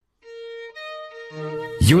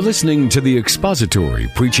You're listening to the expository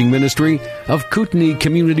preaching ministry of Kootenai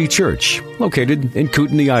Community Church, located in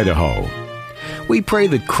Kootenai, Idaho. We pray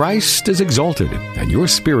that Christ is exalted and your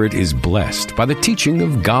spirit is blessed by the teaching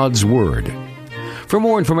of God's Word. For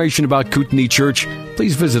more information about Kootenai Church,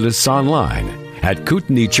 please visit us online at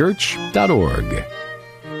kootenaichurch.org.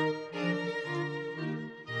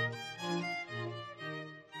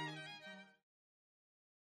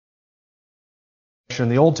 In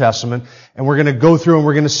the Old Testament, and we're going to go through and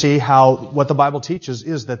we're going to see how what the Bible teaches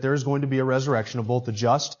is that there is going to be a resurrection of both the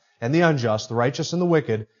just and the unjust, the righteous and the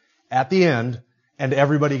wicked, at the end, and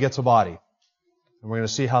everybody gets a body. And we're going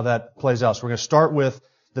to see how that plays out. So we're going to start with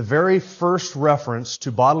the very first reference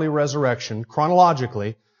to bodily resurrection,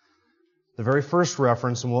 chronologically, the very first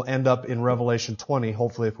reference, and we'll end up in Revelation 20,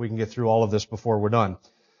 hopefully if we can get through all of this before we're done.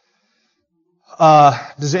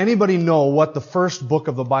 Does anybody know what the first book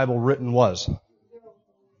of the Bible written was?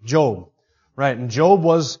 Job. Right, and Job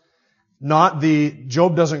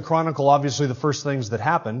doesn't chronicle obviously the first things that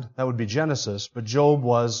happened. That would be Genesis, but Job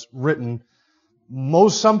was written,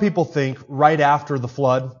 some people think right after the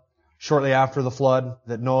flood, shortly after the flood,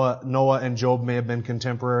 that Noah and Job may have been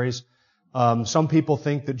contemporaries. Some people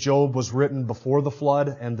think that Job was written before the flood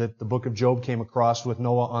and that the book of Job came across with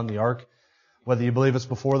Noah on the ark. Whether you believe it's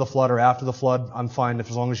before the flood or after the flood, I'm fine as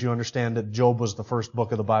long as you understand that Job was the first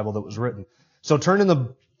book of the Bible that was written. So turn in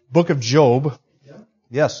the book of Job. Yeah.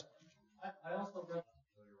 Yes. I also read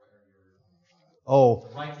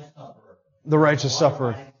the righteous sufferer. The righteous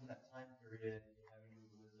sufferer.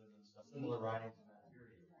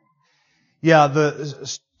 Yeah,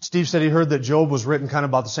 Steve said he heard that Job was written kind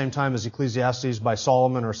of about the same time as Ecclesiastes by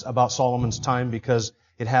Solomon, or about Solomon's time, because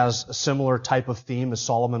it has a similar type of theme as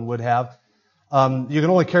Solomon would have. You can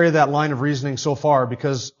only carry that line of reasoning so far,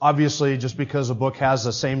 because obviously just because a book has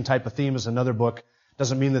the same type of theme as another book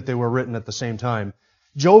doesn't mean that they were written at the same time.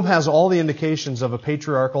 Job has all the indications of a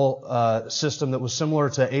patriarchal system that was similar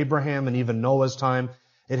to Abraham and even Noah's time.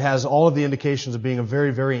 It has all of the indications of being a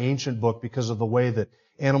very, very ancient book because of the way that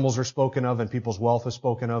animals are spoken of and people's wealth is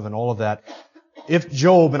spoken of and all of that. If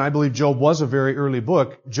Job, and I believe Job was a very early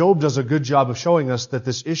book, Job does a good job of showing us that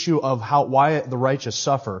this issue of why the righteous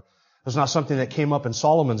suffer is not something that came up in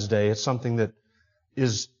Solomon's day. It's something that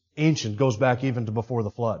is ancient, goes back even to before the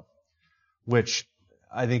flood, which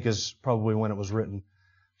I think is probably when it was written.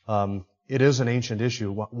 It is an ancient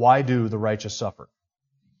issue. Why do the righteous suffer?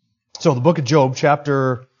 So the book of Job,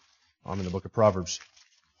 I'm in the book of Proverbs.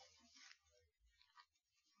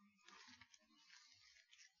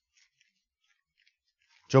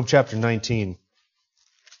 Job chapter 19.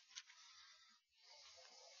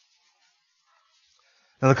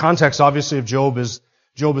 Now the context obviously of Job is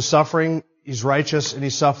suffering. He's righteous and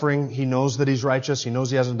he's suffering. He knows that he's righteous. He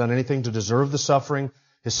knows he hasn't done anything to deserve the suffering.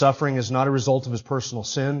 His suffering is not a result of his personal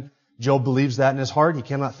sin. Job believes that in his heart. He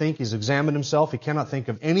cannot think. He's examined himself. He cannot think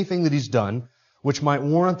of anything that he's done which might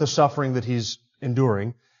warrant the suffering that he's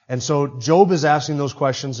enduring. And so Job is asking those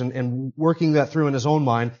questions and working that through in his own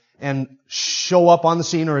mind, and show up on the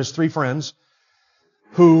scene are his three friends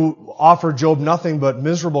who offer Job nothing but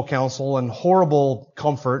miserable counsel and horrible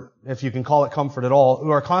comfort, if you can call it comfort at all,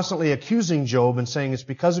 who are constantly accusing Job and saying, it's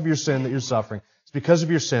because of your sin that you're suffering. It's because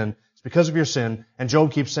of your sin. It's because of your sin. And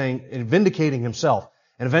Job keeps saying, and vindicating himself.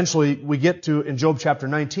 And eventually we get to, in Job chapter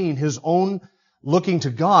 19, his own looking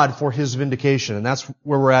to God for his vindication. And that's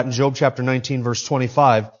where we're at in Job chapter 19, verse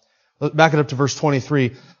 25. Back it up to verse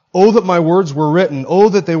 23. Oh, that my words were written. Oh,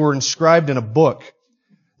 that they were inscribed in a book,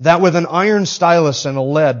 that with an iron stylus and a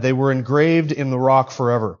lead they were engraved in the rock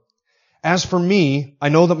forever. As for me, I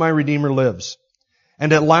know that my Redeemer lives,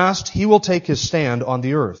 and at last he will take his stand on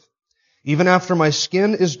the earth. Even after my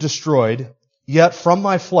skin is destroyed, yet from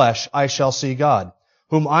my flesh I shall see God,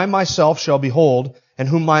 whom I myself shall behold, and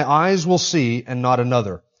whom my eyes will see, and not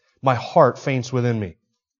another. My heart faints within me.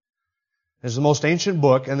 It's the most ancient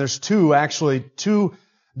book, and there's two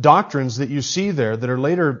doctrines that you see there that are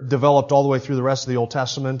later developed all the way through the rest of the Old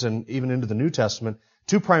Testament and even into the New Testament.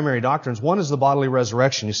 Two primary doctrines. One is the bodily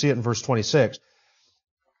resurrection. You see it in verse 26.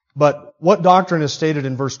 But what doctrine is stated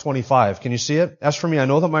in verse 25? Can you see it? As for me, I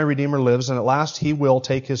know that my Redeemer lives, and at last he will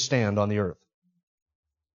take his stand on the earth.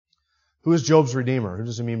 Who is Job's Redeemer? Who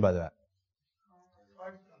does he mean by that?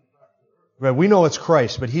 Right, we know it's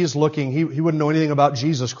Christ, but he is looking, he wouldn't know anything about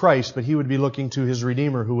Jesus Christ, but he would be looking to his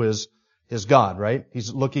Redeemer, who is his God, right?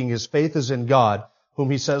 He's looking, his faith is in God, whom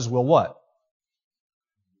he says will what?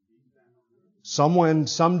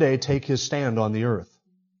 Someday take his stand on the earth.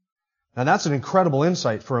 Now that's an incredible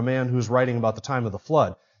insight for a man who's writing about the time of the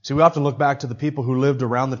flood. See, we often look back to the people who lived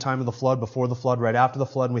around the time of the flood, before the flood, right after the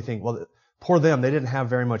flood, and we think, well, poor them, they didn't have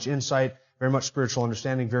very much insight, very much spiritual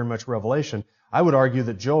understanding, very much revelation. I would argue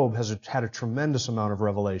that Job has had a tremendous amount of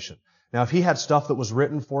revelation. Now, if he had stuff that was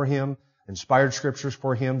written for him, inspired scriptures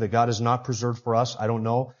for him that God has not preserved for us, I don't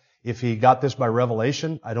know. If he got this by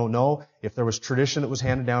revelation, I don't know. If there was tradition that was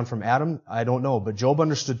handed down from Adam, I don't know. But Job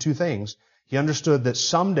understood two things. He understood that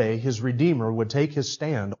someday his Redeemer would take his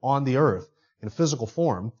stand on the earth in a physical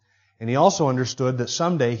form. And he also understood that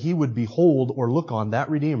someday he would behold or look on that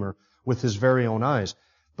Redeemer with his very own eyes.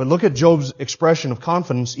 But look at Job's expression of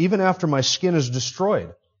confidence, even after my skin is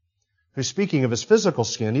destroyed. He's speaking of his physical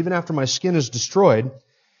skin. Even after my skin is destroyed,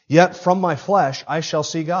 yet from my flesh I shall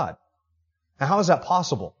see God. Now how is that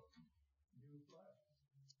possible?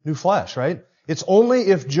 New flesh, right? It's only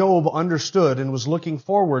if Job understood and was looking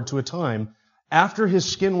forward to a time after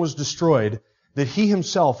his skin was destroyed that he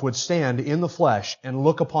himself would stand in the flesh and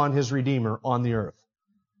look upon his Redeemer on the earth.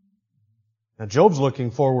 Now Job's looking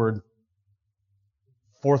forward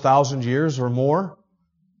 4,000 years or more.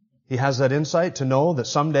 He has that insight to know that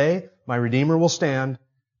someday my Redeemer will stand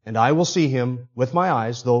and I will see him with my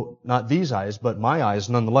eyes, though not these eyes, but my eyes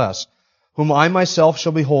nonetheless, whom I myself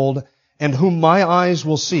shall behold and whom my eyes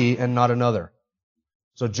will see and not another.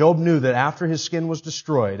 So Job knew that after his skin was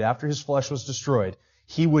destroyed, after his flesh was destroyed,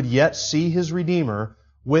 he would yet see his Redeemer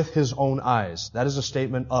with his own eyes. That is a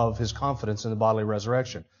statement of his confidence in the bodily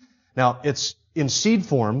resurrection. Now, it's in seed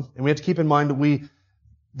form, and we have to keep in mind that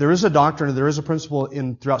there is a doctrine, there is a principle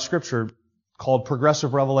throughout Scripture called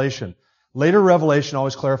progressive revelation. Later revelation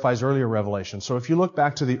always clarifies earlier revelation. So if you look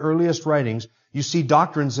back to the earliest writings, you see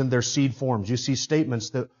doctrines in their seed forms. You see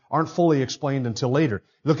statements that aren't fully explained until later.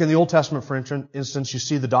 Look in the Old Testament, for instance, you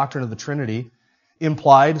see the doctrine of the Trinity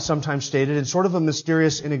implied, sometimes stated in sort of a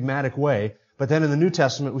mysterious, enigmatic way. But then in the New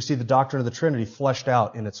Testament, we see the doctrine of the Trinity fleshed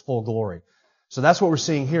out in its full glory. So that's what we're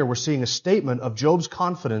seeing here. We're seeing a statement of Job's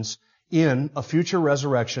confidence in a future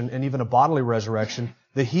resurrection and even a bodily resurrection,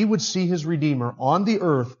 that he would see his Redeemer on the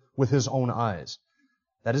earth with his own eyes.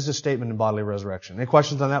 That is a statement in bodily resurrection. Any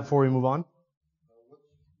questions on that before we move on?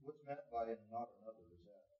 What's meant by not another?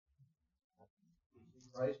 Is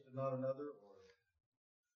that Christ and not another? Or?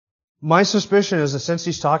 My suspicion is that since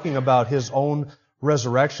he's talking about his own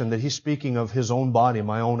resurrection, that he's speaking of his own body,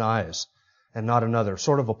 my own eyes, and not another.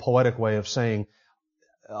 Sort of a poetic way of saying,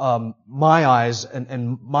 my eyes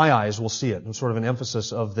and my eyes will see it. And sort of an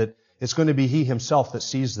emphasis of that it's going to be he himself that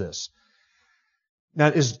sees this.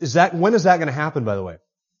 Now, when is that going to happen, by the way?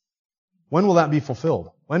 When will that be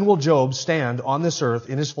fulfilled? When will Job stand on this earth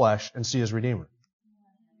in his flesh and see his Redeemer?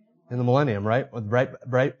 In the millennium, right?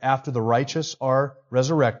 Right after the righteous are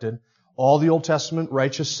resurrected, all the Old Testament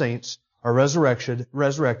righteous saints are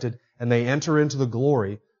resurrected, and they enter into the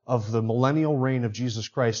glory of the millennial reign of Jesus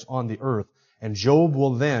Christ on the earth. And Job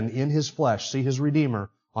will then, in his flesh, see his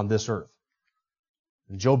Redeemer on this earth.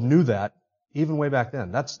 And Job knew that even way back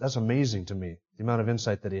then. That's amazing to me, the amount of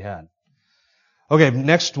insight that he had. Okay,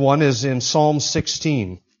 next one is in Psalm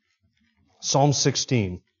 16. Psalm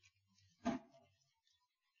 16. And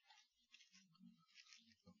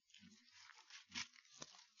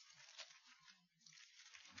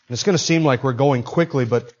it's going to seem like we're going quickly,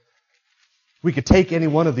 but we could take any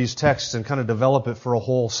one of these texts and kind of develop it for a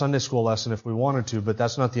whole Sunday school lesson if we wanted to, but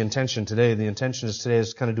that's not the intention today. The intention is today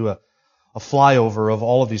is to kind of do a flyover of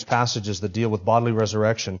all of these passages that deal with bodily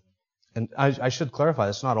resurrection. And I should clarify,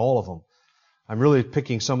 that's not all of them. I'm really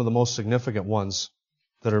picking some of the most significant ones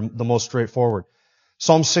that are the most straightforward.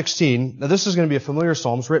 Psalm 16. Now this is going to be a familiar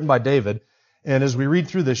psalm. It's written by David. And as we read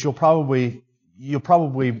through this, it'll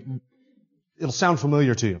sound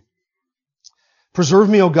familiar to you. Preserve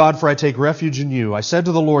me, O God, for I take refuge in you. I said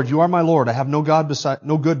to the Lord, you are my Lord. I have no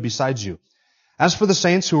good besides you. As for the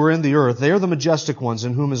saints who are in the earth, they are the majestic ones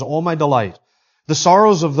in whom is all my delight. The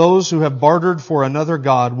sorrows of those who have bartered for another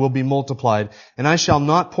God will be multiplied, and I shall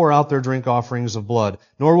not pour out their drink offerings of blood,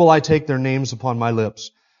 nor will I take their names upon my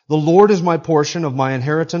lips. The Lord is my portion of my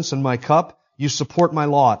inheritance and my cup. You support my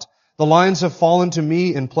lot. The lines have fallen to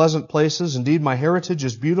me in pleasant places. Indeed, my heritage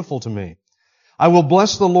is beautiful to me. I will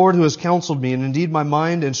bless the Lord who has counseled me, and indeed my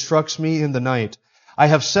mind instructs me in the night. I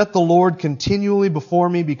have set the Lord continually before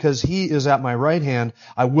me, because he is at my right hand.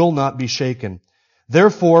 I will not be shaken.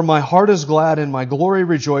 Therefore my heart is glad and my glory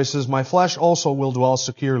rejoices. My flesh also will dwell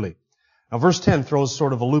securely. Now verse 10 throws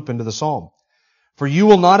sort of a loop into the psalm. For you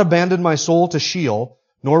will not abandon my soul to Sheol,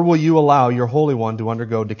 nor will you allow your Holy One to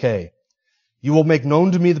undergo decay. You will make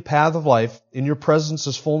known to me the path of life. In your presence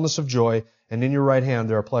is fullness of joy, and in your right hand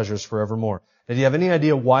there are pleasures forevermore. Now, do you have any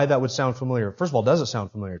idea why that would sound familiar? First of all, does it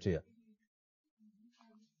sound familiar to you?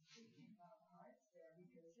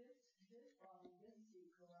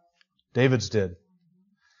 David's did.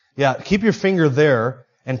 Yeah, keep your finger there,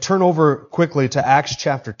 and turn over quickly to Acts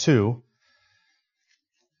chapter 2.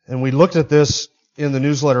 And we looked at this in the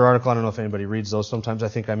newsletter article. I don't know if anybody reads those. Sometimes I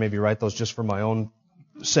think I maybe write those just for my own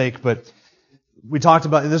sake, but we talked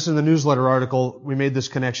about this in the newsletter article. We made this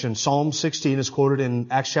connection. Psalm 16 is quoted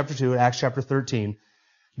in Acts chapter 2 and Acts chapter 13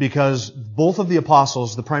 because both of the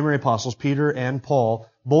apostles, the primary apostles, Peter and Paul,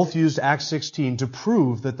 both used Acts 16 to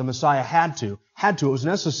prove that the Messiah had to. It was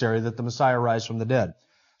necessary that the Messiah rise from the dead.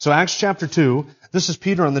 So Acts chapter 2, this is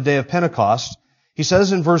Peter on the day of Pentecost. He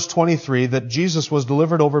says in verse 23 that Jesus was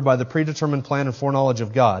delivered over by the predetermined plan and foreknowledge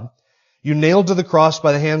of God. You nailed to the cross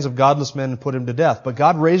by the hands of godless men and put him to death. But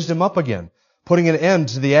God raised him up again, putting an end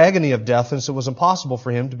to the agony of death, since it was impossible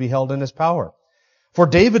for him to be held in his power. For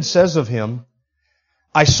David says of him,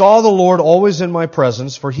 I saw the Lord always in my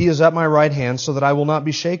presence, for he is at my right hand, so that I will not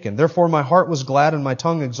be shaken. Therefore my heart was glad and my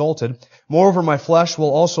tongue exulted. Moreover, my flesh will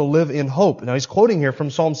also live in hope. Now he's quoting here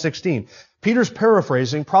from Psalm 16. Peter's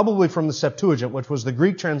paraphrasing, probably from the Septuagint, which was the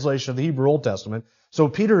Greek translation of the Hebrew Old Testament. So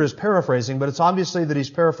Peter is paraphrasing, but it's obviously that he's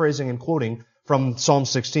paraphrasing and quoting from Psalm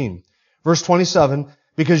 16. Verse 27,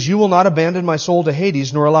 because you will not abandon my soul to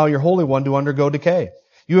Hades, nor allow your Holy One to undergo decay.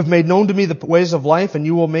 You have made known to me the ways of life, and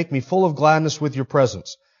you will make me full of gladness with your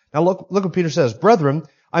presence. Now look what Peter says. Brethren,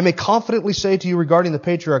 I may confidently say to you regarding the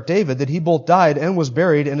patriarch David that he both died and was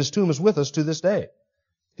buried, and his tomb is with us to this day.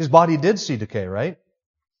 His body did see decay, right?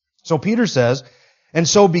 So Peter says, and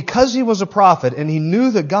so because he was a prophet, and he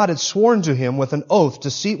knew that God had sworn to him with an oath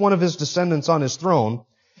to seat one of his descendants on his throne,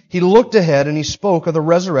 he looked ahead and he spoke of the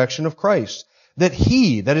resurrection of Christ, that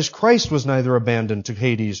he, that is Christ, was neither abandoned to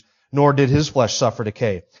Hades, nor did his flesh suffer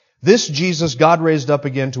decay. This Jesus God raised up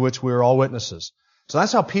again, to which we are all witnesses. So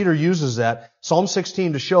that's how Peter uses that, Psalm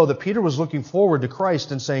 16, to show that Peter was looking forward to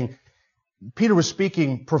Christ and saying, Peter was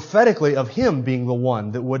speaking prophetically of him being the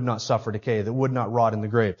one that would not suffer decay, that would not rot in the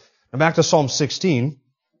grave. Now back to Psalm 16.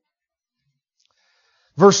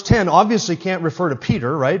 Verse 10 obviously can't refer to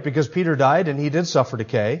Peter, right? Because Peter died and he did suffer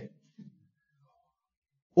decay.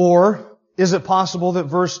 Or is it possible that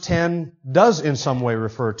verse 10 does in some way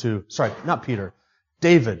refer to, not Peter,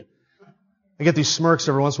 David? I get these smirks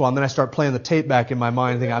every once in a while, and then I start playing the tape back in my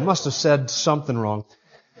mind, thinking, I must have said something wrong.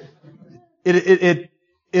 It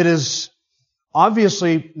is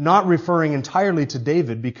obviously not referring entirely to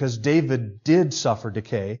David, because David did suffer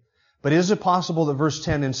decay. But is it possible that verse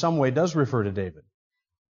 10 in some way does refer to David?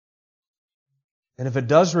 And if it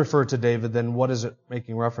does refer to David, then what is it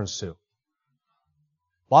making reference to?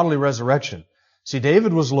 Bodily resurrection. See,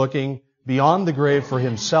 David was looking beyond the grave for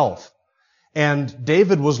himself. And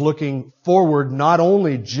David was looking forward not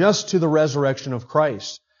only just to the resurrection of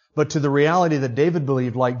Christ, but to the reality that David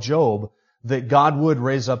believed, like Job, that God would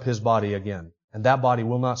raise up his body again. And that body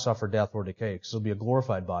will not suffer death or decay, because it'll be a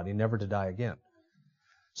glorified body, never to die again.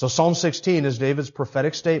 So Psalm 16 is David's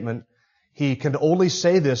prophetic statement. He can only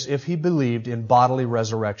say this if he believed in bodily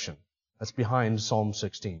resurrection. That's behind Psalm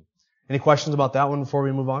 16. Any questions about that one before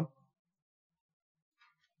we move on?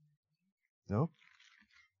 No?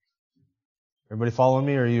 Everybody following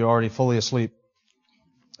me, or are you already fully asleep?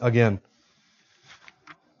 Again.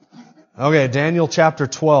 Okay, Daniel chapter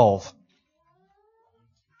 12.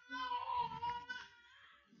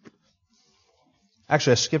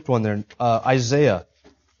 Actually, I skipped one there. Isaiah,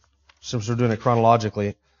 since we're doing it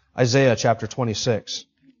chronologically. Isaiah chapter 26.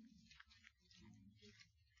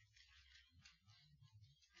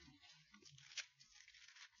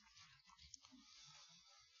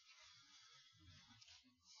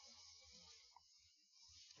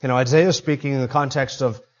 You know, Isaiah is speaking in the context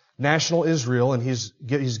of national Israel, and he's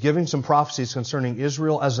giving some prophecies concerning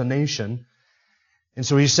Israel as a nation. And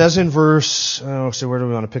so he says in verse, where do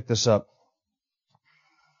we want to pick this up?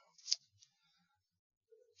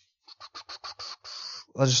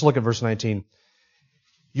 Let's just look at verse 19.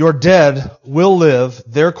 Your dead will live,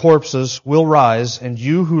 their corpses will rise, and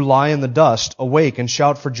you who lie in the dust, awake and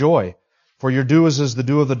shout for joy. For your dew is as the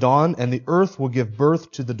dew of the dawn, and the earth will give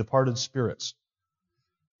birth to the departed spirits.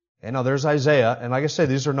 And now there's Isaiah, and like I say,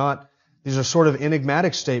 these are sort of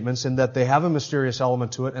enigmatic statements in that they have a mysterious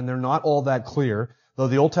element to it, and they're not all that clear. Though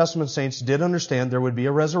the Old Testament saints did understand there would be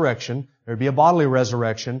a resurrection, there would be a bodily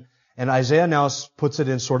resurrection, and Isaiah now puts it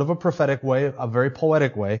in sort of a prophetic way, a very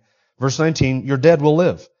poetic way. Verse 19, your dead will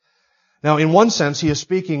live. Now, in one sense, he is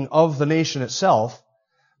speaking of the nation itself,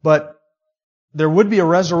 but there would be a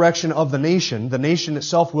resurrection of the nation. The nation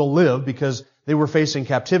itself will live because they were facing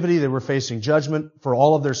captivity, they were facing judgment for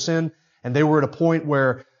all of their sin, and they were at a point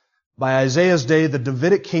where, by Isaiah's day, the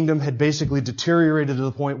Davidic kingdom had basically deteriorated to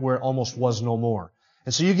the point where it almost was no more.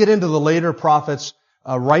 And so you get into the later prophets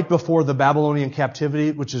right before the Babylonian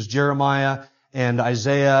captivity, which is Jeremiah and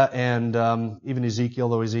Isaiah and even Ezekiel,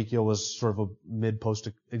 though Ezekiel was sort of a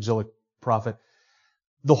mid-post-exilic prophet,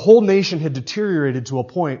 the whole nation had deteriorated to a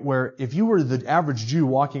point where if you were the average Jew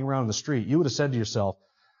walking around the street, you would have said to yourself,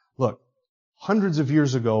 look, hundreds of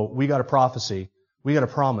years ago, we got a prophecy, we got a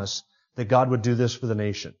promise that God would do this for the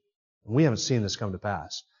nation. And we haven't seen this come to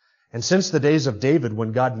pass. And since the days of David,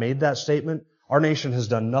 when God made that statement, our nation has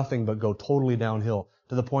done nothing but go totally downhill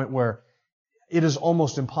to the point where it is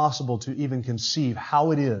almost impossible to even conceive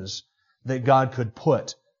how it is that God could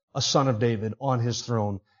put a son of David on his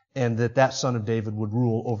throne and that son of David would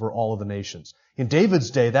rule over all of the nations. In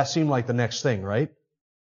David's day, that seemed like the next thing, right?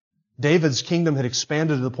 David's kingdom had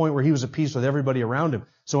expanded to the point where he was at peace with everybody around him.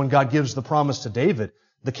 So when God gives the promise to David,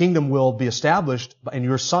 the kingdom will be established and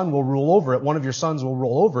your son will rule over it. One of your sons will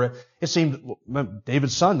rule over it. It seemed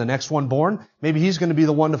David's son, the next one born, maybe he's going to be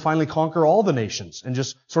the one to finally conquer all the nations and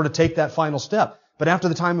just sort of take that final step. But after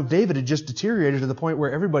the time of David, it just deteriorated to the point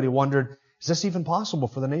where everybody wondered, is this even possible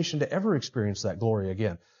for the nation to ever experience that glory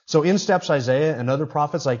again? So in steps Isaiah and other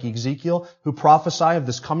prophets like Ezekiel who prophesy of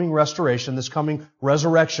this coming restoration, this coming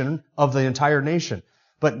resurrection of the entire nation.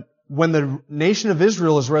 But when the nation of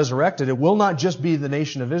Israel is resurrected, it will not just be the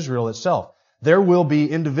nation of Israel itself. There will be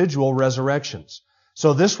individual resurrections.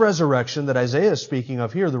 So this resurrection that Isaiah is speaking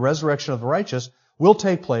of here, the resurrection of the righteous, will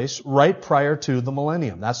take place right prior to the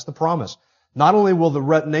millennium. That's the promise. Not only will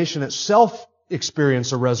the nation itself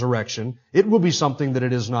experience a resurrection, it will be something that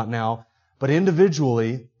it is not now, but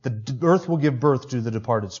individually, the earth will give birth to the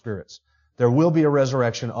departed spirits. There will be a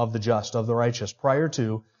resurrection of the just, of the righteous, prior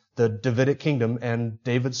to the Davidic kingdom and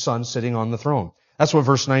David's son sitting on the throne. That's what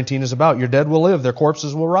verse 19 is about. Your dead will live, their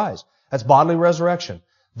corpses will rise. That's bodily resurrection.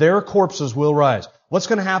 Their corpses will rise. What's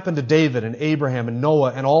going to happen to David and Abraham and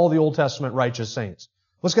Noah and all the Old Testament righteous saints?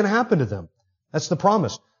 What's going to happen to them? That's the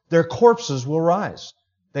promise. Their corpses will rise.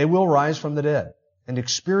 They will rise from the dead and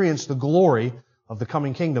experience the glory of the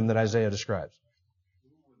coming kingdom that Isaiah describes.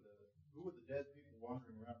 Who were the dead people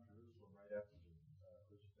wandering around Jerusalem right after the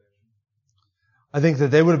crucifixion? I think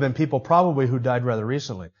that they would have been people probably who died rather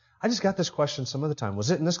recently. I just got this question some other time.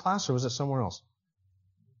 Was it in this class or was it somewhere else?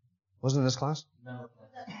 Was it in this class? No.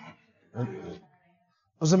 It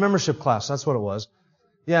was a membership class. That's what it was.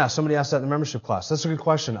 Yeah, somebody asked that in the membership class. That's a good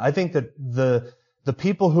question. I think that the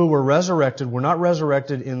people who were resurrected were not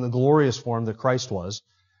resurrected in the glorious form that Christ was.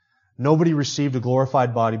 Nobody received a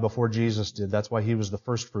glorified body before Jesus did. That's why he was the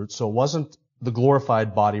first fruit. So it wasn't the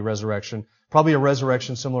glorified body resurrection. Probably a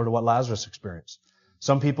resurrection similar to what Lazarus experienced.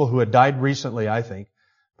 Some people who had died recently, I think,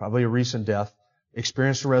 probably a recent death,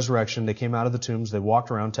 experienced a resurrection. They came out of the tombs, they walked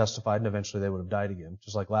around, testified, and eventually they would have died again,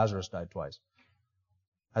 just like Lazarus died twice.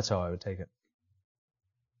 That's how I would take it.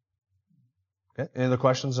 Okay, any other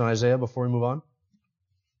questions on Isaiah before we move on?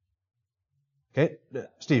 Okay,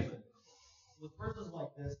 Steve. With verses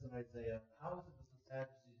like this in Isaiah, how is it that the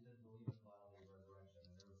Sadducees didn't believe in bodily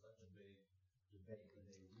resurrection? There was such a big debate. Did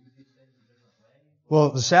they read these things a different way?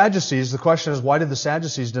 Well, the Sadducees, the question is, why did the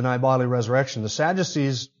Sadducees deny bodily resurrection? The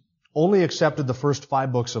Sadducees only accepted the first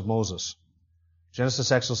 5 books of Moses.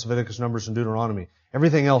 Genesis, Exodus, Leviticus, Numbers, and Deuteronomy.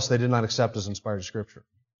 Everything else they did not accept as inspired Scripture.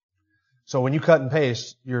 So when you cut and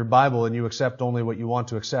paste your Bible and you accept only what you want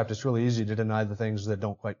to accept, it's really easy to deny the things that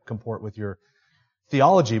don't quite comport with your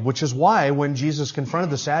theology, which is why when Jesus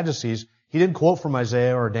confronted the Sadducees, he didn't quote from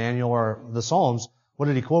Isaiah or Daniel or the Psalms. What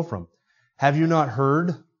did he quote from? Have you not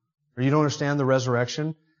heard, or you don't understand the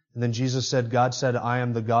resurrection? And then Jesus said, God said, I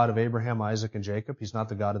am the God of Abraham, Isaac, and Jacob. He's not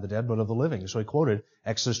the God of the dead, but of the living. So he quoted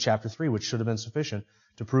Exodus chapter 3, which should have been sufficient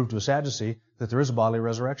to prove to a Sadducee that there is a bodily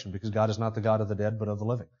resurrection, because God is not the God of the dead, but of the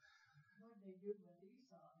living.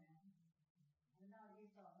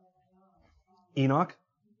 Enoch?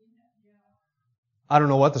 I don't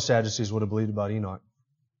know what the Sadducees would have believed about Enoch.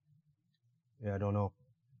 Yeah, I don't know.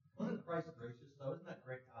 Wasn't Christ gracious, though? Isn't that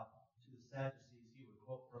great how to the Sadducees he would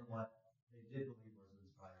quote from what they did believe was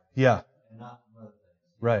inspired? Yeah. And not from other things.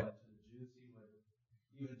 Right. But to the Jews,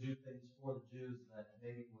 he would even do things for the Jews that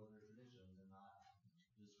maybe were their traditions and not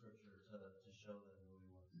the Scripture to show that it really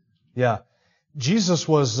was. Yeah. Jesus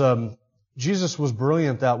was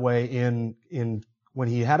brilliant that way in when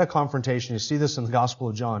he had a confrontation. You see this in the Gospel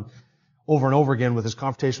of John over and over again with his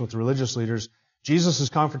confrontation with the religious leaders. Jesus'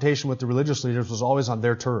 confrontation with the religious leaders was always on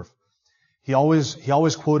their turf. He always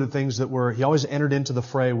quoted things he always entered into the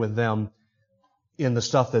fray with them in the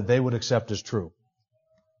stuff that they would accept as true.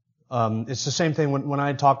 It's the same thing when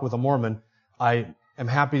I talk with a Mormon. I am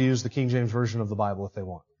happy to use the King James Version of the Bible if they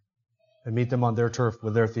want and meet them on their turf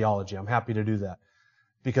with their theology. I'm happy to do that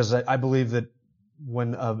because I believe that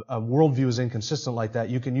when a worldview is inconsistent like that,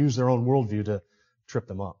 you can use their own worldview to trip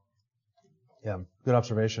them up. Yeah, good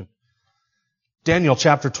observation. Daniel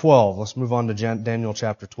chapter 12. Let's move on to Daniel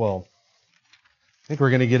chapter 12. I think we're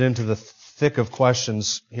going to get into the thick of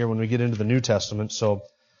questions here when we get into the New Testament, so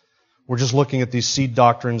we're just looking at these seed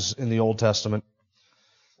doctrines in the Old Testament.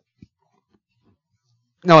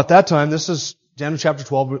 Now at that time, this is Daniel chapter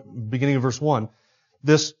 12, beginning of verse 1.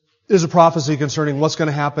 This is a prophecy concerning what's going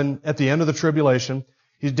to happen at the end of the tribulation.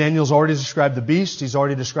 Daniel's already described the beast. He's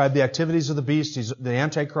already described the activities of the beast. He's the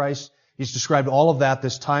Antichrist. He's described all of that,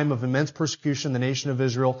 this time of immense persecution, the nation of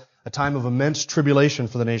Israel, a time of immense tribulation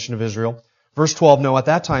for the nation of Israel. Verse 12, now at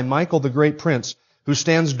that time, Michael, the great prince, who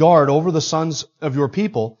stands guard over the sons of your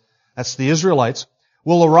people, that's the Israelites,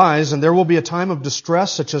 will arise, and there will be a time of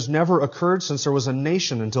distress such as never occurred since there was a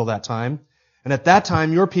nation until that time. And at that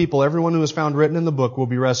time, your people, everyone who is found written in the book, will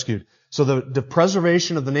be rescued. So the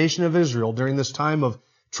preservation of the nation of Israel during this time of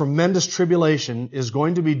tremendous tribulation is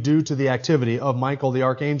going to be due to the activity of Michael the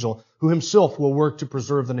archangel, who himself will work to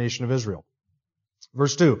preserve the nation of Israel.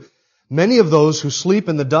 Verse 2, many of those who sleep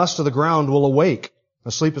in the dust of the ground will awake.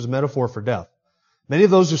 Now, sleep is a metaphor for death. Many of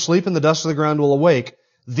those who sleep in the dust of the ground will awake,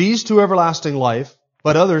 these to everlasting life,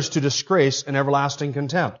 but others to disgrace and everlasting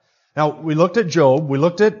contempt. Now, we looked at Job, we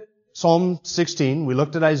looked at Psalm 16, we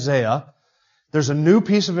looked at Isaiah. There's a new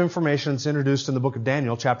piece of information that's introduced in the book of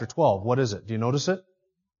Daniel, chapter 12. What is it? Do you notice it?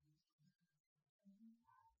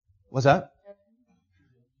 What's that?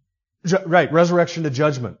 Right, resurrection to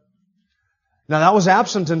judgment. Now that was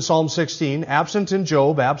absent in Psalm 16, absent in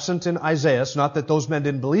Job, absent in Isaiah. It's not that those men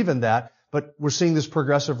didn't believe in that, but we're seeing this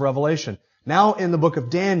progressive revelation. Now in the book of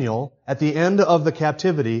Daniel, at the end of the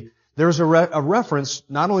captivity, there's a reference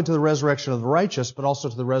not only to the resurrection of the righteous, but also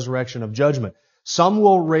to the resurrection of judgment. Some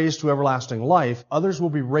will raise to everlasting life, others will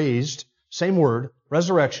be raised, same word,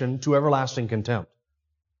 resurrection, to everlasting contempt.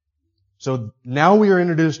 So now we are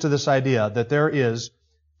introduced to this idea that there is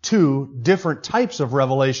two different types of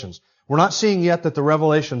revelations. We're not seeing yet that the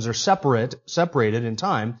revelations are separated in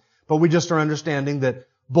time, but we just are understanding that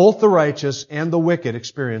both the righteous and the wicked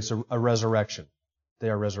experience a resurrection. They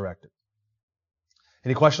are resurrected.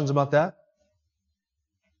 Any questions about that?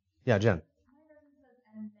 Yeah, Jen.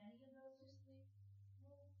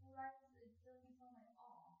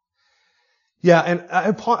 Yeah, and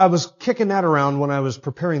I was kicking that around when I was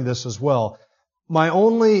preparing this as well. My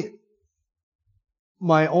only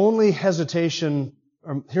hesitation,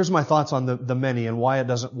 here's my thoughts on the many and why it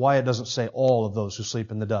doesn't say all of those who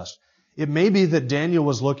sleep in the dust. It may be that Daniel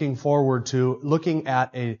was looking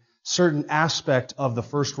at a certain aspect of the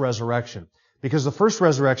first resurrection. Because the first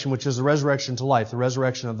resurrection, which is the resurrection to life, the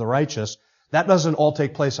resurrection of the righteous, that doesn't all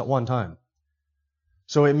take place at one time.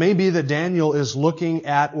 So it may be that Daniel is looking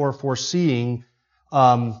at or foreseeing,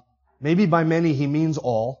 maybe by many he means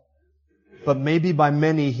all, but maybe by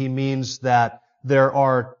many he means that there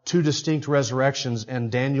are two distinct resurrections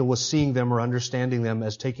and Daniel was seeing them or understanding them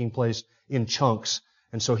as taking place in chunks.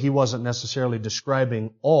 And so he wasn't necessarily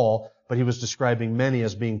describing all, but he was describing many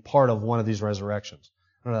as being part of one of these resurrections.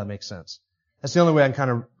 I don't know if that makes sense. That's the only way I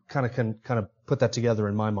can kind of put that together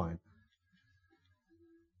in my mind.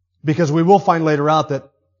 Because we will find later out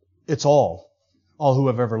that it's all who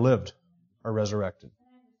have ever lived are resurrected.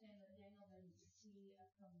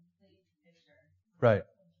 Right.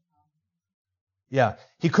 Yeah.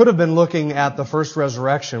 He could have been looking at the first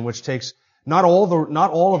resurrection, which takes, not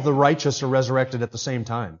all of the righteous are resurrected at the same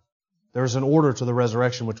time. There's an order to the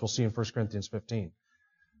resurrection, which we'll see in 1 Corinthians 15.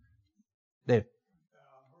 Dave.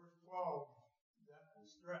 Verse 12, that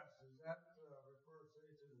distress, does that refer to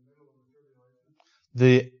the middle of the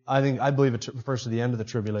tribulation? I believe it refers to the end of the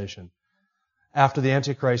tribulation. After the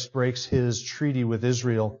Antichrist breaks his treaty with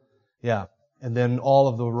Israel, yeah, and then all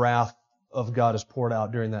of the wrath of God is poured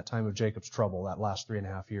out during that time of Jacob's trouble, that last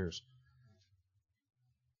 3.5 years.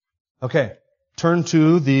 Okay, turn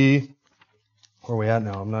to where are we at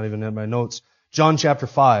now? I'm not even in my notes. John chapter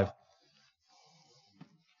 5.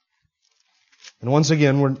 And once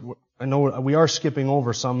again, I know we are skipping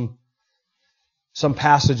over some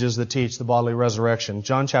passages that teach the bodily resurrection.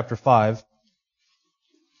 John chapter 5.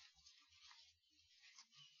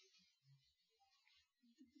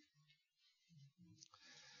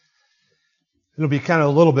 It'll be kind of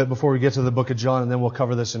a little bit before we get to the book of John, and then we'll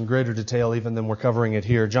cover this in greater detail even than we're covering it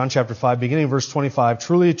here. John chapter 5, beginning verse 25.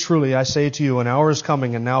 Truly, truly, I say to you, an hour is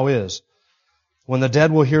coming, and now is, when the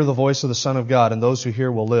dead will hear the voice of the Son of God, and those who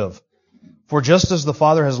hear will live. For just as the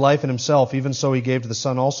Father has life in himself, even so he gave to the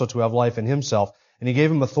Son also to have life in himself, and he gave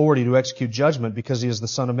him authority to execute judgment, because he is the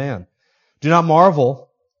Son of Man. Do not marvel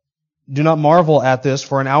at this,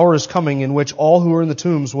 for an hour is coming in which all who are in the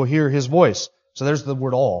tombs will hear his voice. So there's the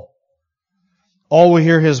word all. All will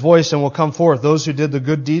hear his voice and will come forth, those who did the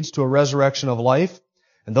good deeds to a resurrection of life,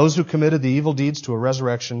 and those who committed the evil deeds to a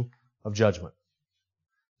resurrection of judgment.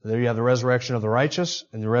 So there you have the resurrection of the righteous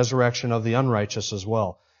and the resurrection of the unrighteous as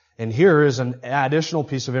well. And here is an additional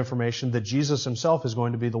piece of information that Jesus himself is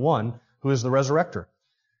going to be the one who is the resurrector.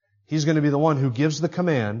 He's going to be the one who gives the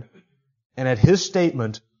command, and at his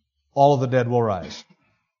statement, all of the dead will rise.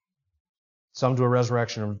 Some to a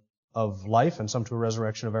resurrection of life and some to a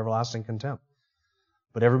resurrection of everlasting contempt.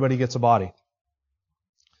 But everybody gets a body.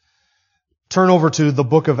 Turn over to the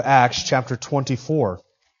book of Acts, chapter 24.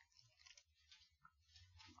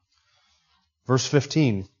 Verse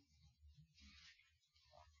 15.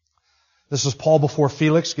 This is Paul before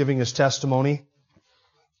Felix giving his testimony.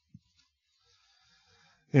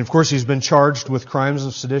 And of course, he's been charged with crimes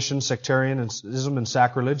of sedition, sectarianism, and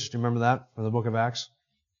sacrilege. Do you remember that from the book of Acts?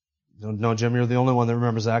 No, Jim, you're the only one that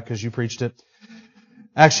remembers that because you preached it.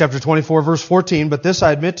 Acts chapter 24, verse 14, "But this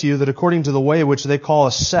I admit to you, that according to the way which they call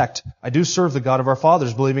a sect, I do serve the God of our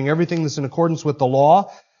fathers, believing everything that's in accordance with the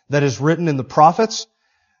law that is written in the prophets."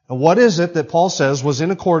 And what is it that Paul says was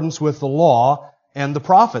in accordance with the law and the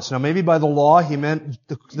prophets? Now maybe by the law he meant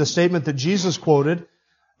the statement that Jesus quoted,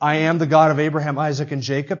 "I am the God of Abraham, Isaac, and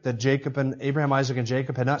Jacob," that Abraham, Isaac, and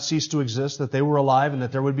Jacob had not ceased to exist, that they were alive, and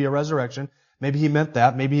that there would be a resurrection. Maybe he meant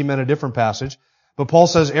that. Maybe he meant a different passage. But Paul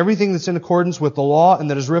says, everything that's in accordance with the law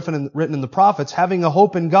and that is written in the prophets, having a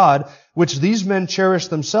hope in God, which these men cherish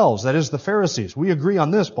themselves. That is the Pharisees. We agree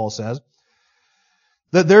on this, Paul says.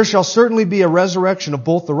 That there shall certainly be a resurrection of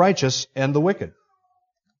both the righteous and the wicked.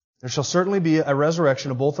 There shall certainly be a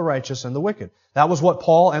resurrection of both the righteous and the wicked. That was what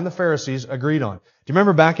Paul and the Pharisees agreed on. Do you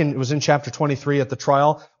remember it was in chapter 23 at the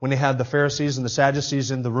trial, when they had the Pharisees and the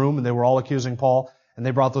Sadducees in the room and they were all accusing Paul? And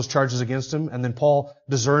they brought those charges against him. And then Paul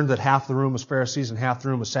discerned that half the room was Pharisees and half the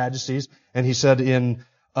room was Sadducees. And he said in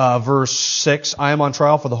verse 6, "I am on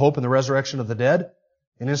trial for the hope and the resurrection of the dead."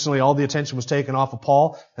 And instantly all the attention was taken off of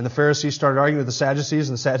Paul. And the Pharisees started arguing with the Sadducees,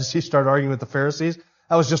 and the Sadducees started arguing with the Pharisees.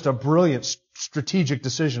 That was just a brilliant strategic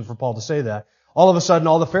decision for Paul to say that. All of a sudden,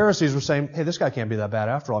 all the Pharisees were saying, "Hey, this guy can't be that bad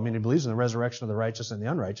after all. I mean, he believes in the resurrection of the righteous and the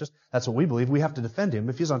unrighteous. That's what we believe. We have to defend him.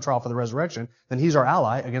 If he's on trial for the resurrection, then he's our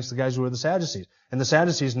ally against the guys who are the Sadducees." And the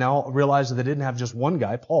Sadducees now realized that they didn't have just one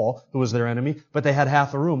guy, Paul, who was their enemy, but they had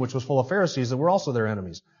half the room, which was full of Pharisees that were also their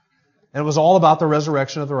enemies. And it was all about the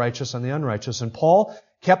resurrection of the righteous and the unrighteous. And Paul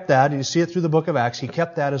kept that, and you see it through the book of Acts, he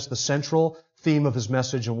kept that as the central theme of his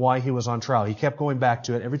message and why he was on trial. He kept going back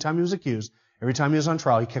to it. Every time he was accused, every time he was on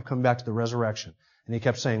trial, he kept coming back to the resurrection. And he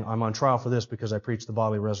kept saying, "I'm on trial for this because I preach the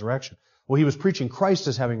bodily resurrection." Well, he was preaching Christ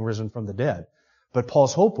as having risen from the dead. But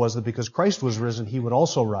Paul's hope was that because Christ was risen, he would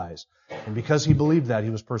also rise. And because he believed that,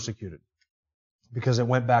 he was persecuted. Because it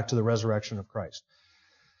went back to the resurrection of Christ.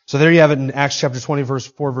 So there you have it in Acts chapter 20, verse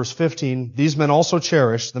 4, verse 15. "These men also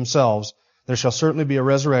cherish themselves. There shall certainly be a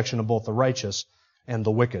resurrection of both the righteous and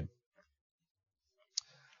the wicked."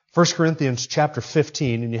 1 Corinthians chapter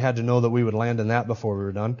 15, and you had to know that we would land in that before we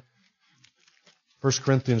were done. 1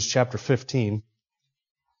 Corinthians chapter 15.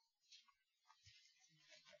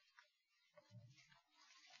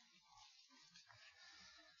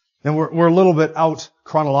 And we're a little bit out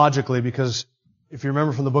chronologically because if you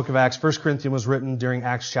remember from the book of Acts, 1 Corinthians was written during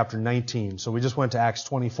Acts chapter 19. So we just went to Acts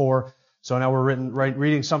 24. So now we're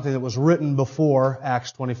reading something that was written before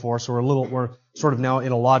Acts 24. So we're sort of now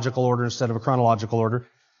in a logical order instead of a chronological order.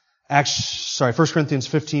 1 Corinthians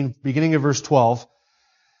 15, beginning of verse 12.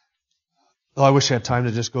 Oh, I wish I had time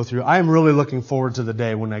to just go through. I am really looking forward to the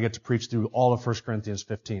day when I get to preach through all of 1 Corinthians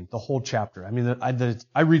 15, the whole chapter. I mean,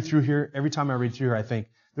 I read through here, every time I read through here, I think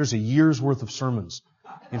there's a year's worth of sermons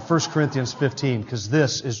in 1 Corinthians 15, because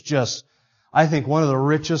this is just, I think, one of the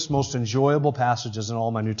richest, most enjoyable passages in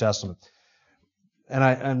all my New Testament. And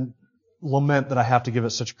I lament that I have to give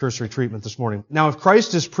it such cursory treatment this morning. "Now, if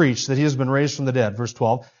Christ is preached that he has been raised from the dead," verse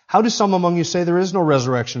 12, "how do some among you say there is no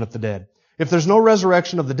resurrection of the dead? If there's no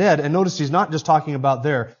resurrection of the dead," and notice he's not just talking about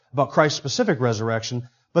Christ's specific resurrection,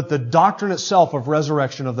 but the doctrine itself of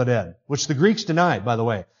resurrection of the dead, which the Greeks denied, by the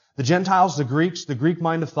way. The Gentiles, the Greeks, the Greek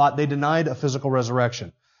mind of thought, they denied a physical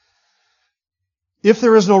resurrection. "If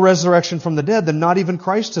there is no resurrection from the dead, then not even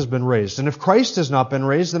Christ has been raised. And if Christ has not been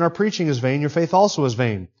raised, then our preaching is vain, your faith also is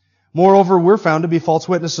vain. Moreover, we're found to be false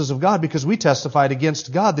witnesses of God, because we testified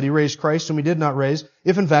against God that he raised Christ whom he did not raise,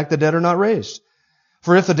 if in fact the dead are not raised.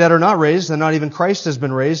 For if the dead are not raised, then not even Christ has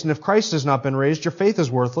been raised. And if Christ has not been raised, your faith is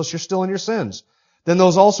worthless, you're still in your sins. Then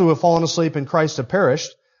those also who have fallen asleep in Christ have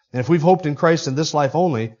perished. And if we've hoped in Christ in this life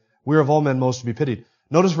only, we are of all men most to be pitied."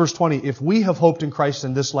 Notice verse 20, "If we have hoped in Christ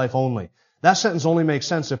in this life only." That sentence only makes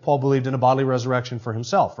sense if Paul believed in a bodily resurrection for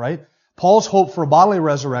himself, right? Paul's hope for a bodily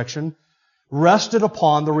resurrection rested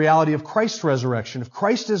upon the reality of Christ's resurrection. If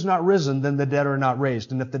Christ is not risen, then the dead are not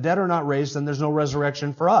raised. And if the dead are not raised, then there's no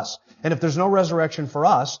resurrection for us. And if there's no resurrection for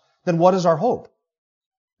us, then what is our hope?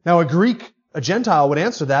 Now a Gentile would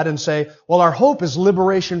answer that and say, well, our hope is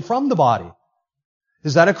liberation from the body.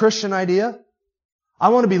 Is that a Christian idea? I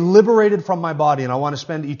want to be liberated from my body and I want to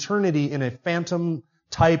spend eternity in a phantom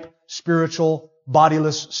type spiritual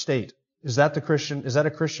bodiless state. Is that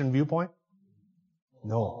a Christian viewpoint?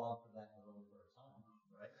 No.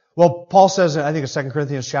 Well, Paul says, I think it's 2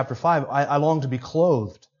 Corinthians chapter 5, I long to be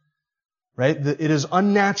clothed. Right? It is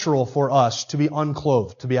unnatural for us to be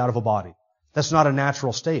unclothed, to be out of a body. That's not a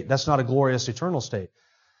natural state. That's not a glorious eternal state.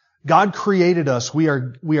 God created us. We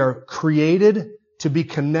are created to be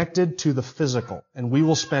connected to the physical, and we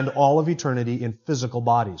will spend all of eternity in physical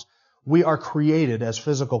bodies. We are created as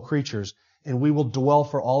physical creatures, and we will dwell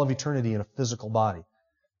for all of eternity in a physical body.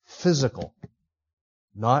 Physical.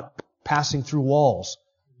 Not passing through walls.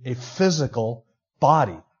 A physical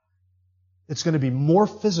body. It's going to be more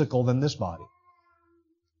physical than this body.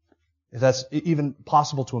 If that's even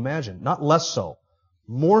possible to imagine. Not less so.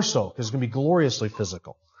 More so, because it's going to be gloriously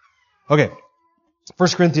physical. Okay. 1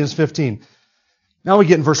 Corinthians 15. Now we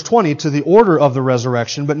get in verse 20 to the order of the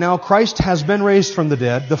resurrection. But now Christ has been raised from the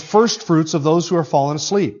dead, the first fruits of those who are fallen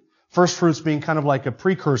asleep. First fruits being kind of like a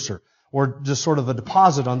precursor, or just sort of a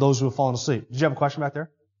deposit on those who have fallen asleep. Did you have a question back there?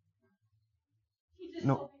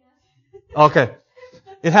 No. Okay.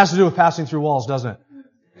 It has to do with passing through walls, doesn't it?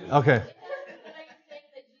 Okay.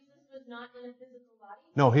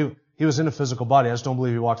 No, he was in a physical body. I just don't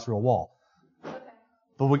believe he walked through a wall.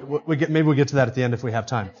 But maybe we'll get to that at the end if we have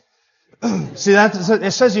time. See,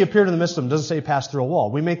 it says he appeared in the midst of them. It doesn't say he passed through a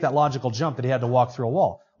wall. We make that logical jump that he had to walk through a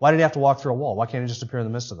wall. Why did he have to walk through a wall? Why can't he just appear in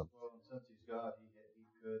the midst of them? Well, since he's God, he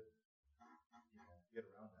could get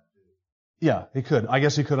around that too. Yeah, he could. I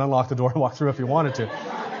guess he could unlock the door and walk through if he wanted to.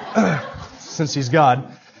 Since he's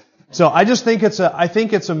God. So I think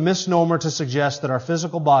it's a misnomer to suggest that our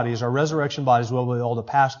physical bodies, our resurrection bodies, will be able to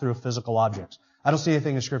pass through physical objects. I don't see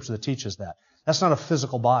anything in Scripture that teaches that. That's not a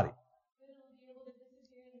physical body.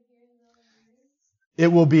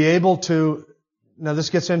 It will be able to, now this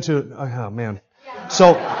gets into, oh man.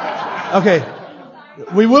 So, okay.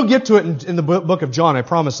 We will get to it in the book of John, I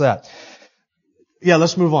promise that. Yeah,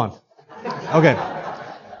 let's move on. Okay.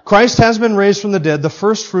 Christ has been raised from the dead, the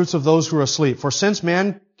first fruits of those who are asleep. For since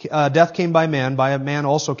death came by a man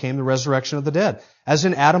also came the resurrection of the dead. As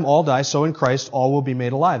in Adam all die, so in Christ all will be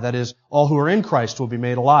made alive. That is, all who are in Christ will be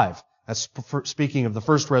made alive. That's speaking of the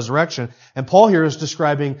first resurrection. And Paul here is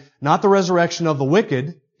describing not the resurrection of the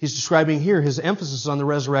wicked. He's describing here his emphasis on the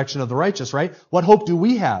resurrection of the righteous, right? What hope do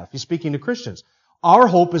we have? He's speaking to Christians. Our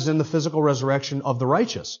hope is in the physical resurrection of the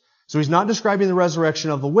righteous. So he's not describing the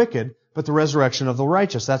resurrection of the wicked, but the resurrection of the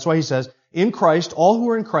righteous. That's why he says, in Christ, all who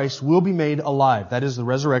are in Christ will be made alive. That is the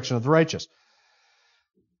resurrection of the righteous.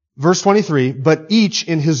 Verse 23, but each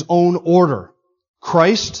in his own order.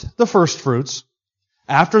 Christ, the first fruits.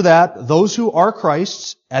 After that, those who are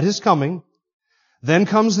Christ's at his coming. Then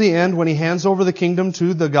comes the end when he hands over the kingdom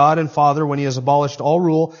to the God and Father, when he has abolished all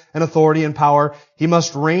rule and authority and power. He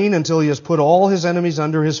must reign until he has put all his enemies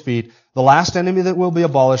under his feet. The last enemy that will be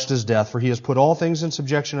abolished is death, for he has put all things in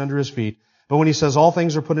subjection under his feet. But when he says all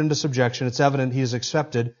things are put into subjection, it's evident he has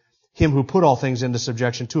accepted him who put all things into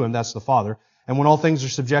subjection to him, that's the Father. And when all things are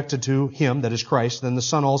subjected to him, that is Christ, then the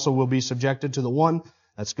Son also will be subjected to the one,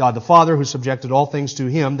 that's God the Father, who subjected all things to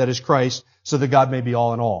him, that is Christ, so that God may be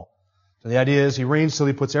all in all. So the idea is he reigns till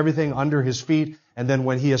he puts everything under his feet, and then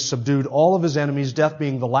when he has subdued all of his enemies, death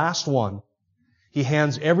being the last one, he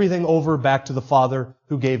hands everything over back to the Father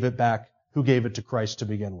who gave it back, who gave it to Christ to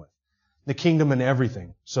begin with. The kingdom and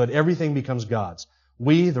everything, so that everything becomes God's.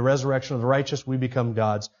 We, the resurrection of the righteous, we become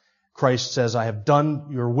God's. Christ says, I have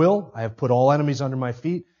done your will, I have put all enemies under my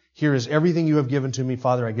feet. Here is everything you have given to me,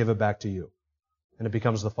 Father, I give it back to you. And it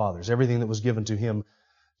becomes the Father's. Everything that was given to him,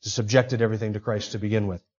 subjected everything to Christ to begin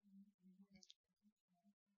with.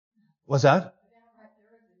 What's that?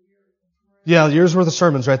 Yeah, the year's worth of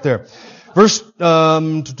sermons right there. Verse 29.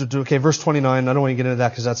 I don't want to get into that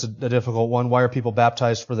because that's a difficult one. Why are people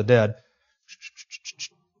baptized for the dead?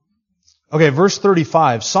 Okay, verse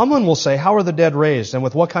 35. Someone will say, how are the dead raised? And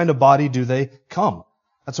with what kind of body do they come?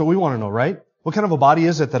 That's what we want to know, right? What kind of a body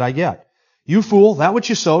is it that I get? You fool, that which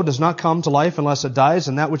you sow does not come to life unless it dies,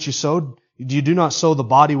 and that which you sowed, you do not sow the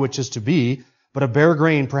body which is to be, but a bare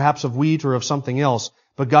grain, perhaps of wheat or of something else.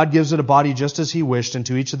 But God gives it a body just as He wished, and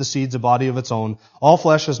to each of the seeds a body of its own. All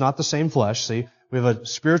flesh is not the same flesh. See, we have a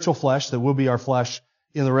spiritual flesh that will be our flesh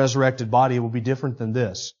in the resurrected body. It will be different than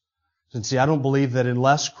this. And see, I don't believe that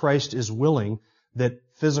unless Christ is willing, that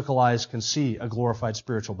physical eyes can see a glorified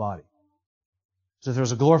spiritual body. So if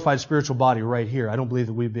there's a glorified spiritual body right here, I don't believe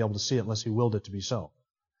that we'd be able to see it unless He willed it to be so.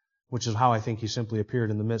 Which is how I think He simply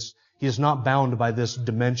appeared in the midst. He is not bound by this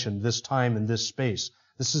dimension, this time, and this space.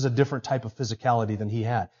 This is a different type of physicality than He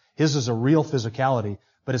had. His is a real physicality,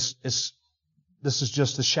 but this is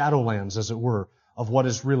just the shadowlands, as it were, of what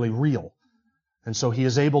is really real. And so He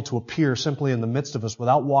is able to appear simply in the midst of us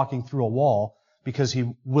without walking through a wall, because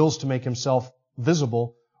He wills to make Himself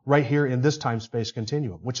visible right here in this time-space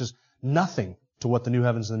continuum, which is nothing to what the new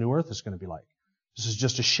heavens and the new earth is going to be like. This is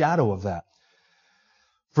just a shadow of that.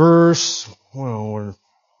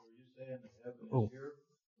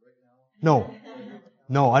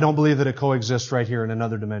 No, I don't believe that it coexists right here in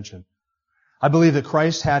another dimension. I believe that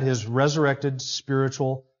Christ had His resurrected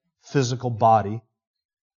spiritual, physical body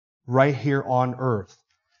right here on earth,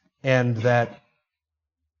 and that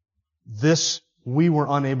we were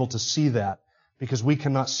unable to see that because we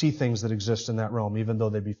cannot see things that exist in that realm, even though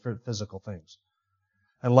they be physical things,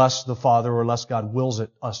 unless the Father or unless God wills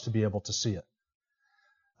us to be able to see it.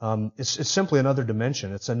 It's simply another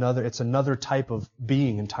dimension. It's another type of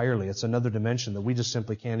being entirely. It's another dimension that we just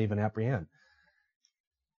simply can't even apprehend,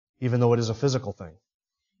 even though it is a physical thing.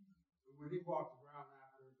 When He walked around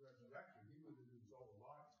after His resurrection, He was in His old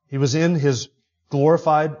body. He was in His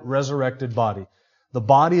glorified, resurrected body, the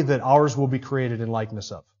body that ours will be created in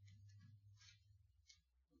likeness of.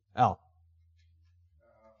 Al.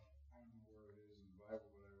 I don't know where it is in the Bible,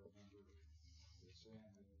 but I remember it saying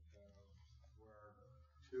that where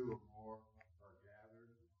two or more are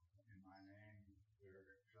gathered in my name, there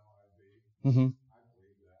shall I be. Mm-hmm. I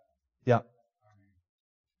believe that. Yeah. I mean,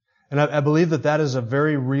 And I believe that is a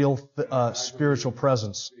very real spiritual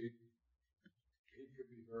presence. He could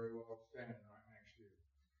be very well standing right next to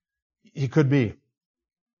you. He could be.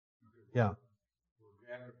 Yeah. We're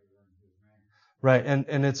gathered here in His name. Right,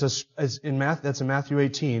 and that's in Matthew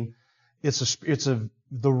 18. It's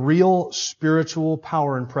the real spiritual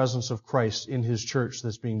power and presence of Christ in His church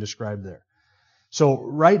that's being described there. So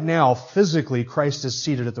right now, physically, Christ is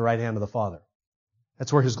seated at the right hand of the Father.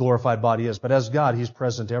 That's where His glorified body is. But as God, He's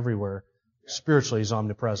present everywhere. Spiritually, He's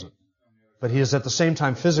omnipresent. But He is at the same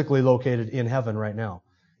time physically located in heaven right now,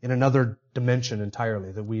 in another dimension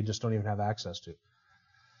entirely that we just don't even have access to.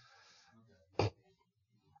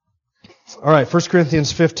 All right, 1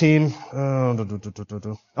 Corinthians 15.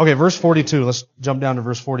 Okay, verse 42. Let's jump down to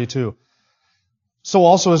verse 42. So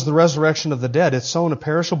also is the resurrection of the dead. It's sown a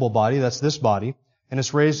perishable body, that's this body, and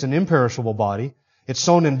it's raised an imperishable body. It's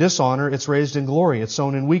sown in dishonor, it's raised in glory. It's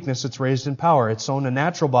sown in weakness, it's raised in power. It's sown a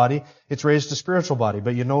natural body, it's raised a spiritual body.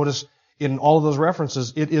 But you notice in all of those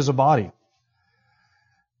references, it is a body.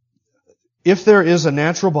 If there is a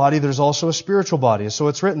natural body, there's also a spiritual body. So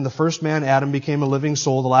it's written, the first man, Adam, became a living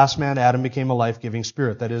soul. The last man, Adam, became a life-giving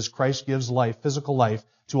spirit. That is, Christ gives life, physical life,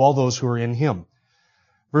 to all those who are in Him.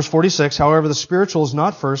 Verse 46, however, the spiritual is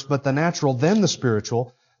not first, but the natural, then the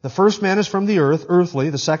spiritual. The first man is from the earth, earthly.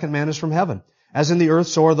 The second man is from heaven. As in the earth,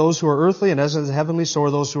 so are those who are earthly, and as in the heavenly, so are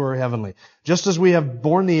those who are heavenly. Just as we have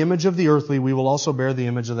borne the image of the earthly, we will also bear the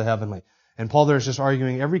image of the heavenly. And Paul there is just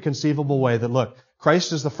arguing every conceivable way that, look,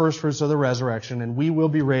 Christ is the first fruits of the resurrection, and we will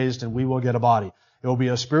be raised and we will get a body. It will be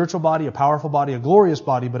a spiritual body, a powerful body, a glorious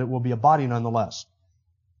body, but it will be a body nonetheless.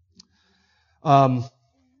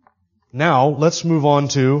 Now, let's move on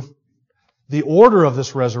to the order of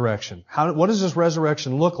this resurrection. What does this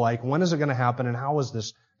resurrection look like? When is it going to happen? And how is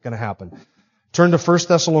this going to happen? Turn to 1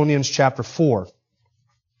 Thessalonians chapter 4.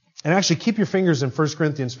 And actually keep your fingers in 1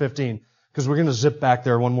 Corinthians 15, because we're going to zip back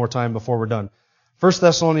there one more time before we're done. 1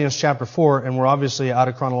 Thessalonians chapter 4, and we're obviously out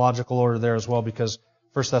of chronological order there as well, because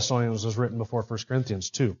 1 Thessalonians was written before 1 Corinthians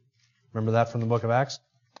 2. Remember that from the book of Acts?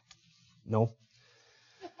 No?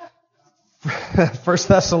 1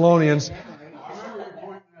 Thessalonians.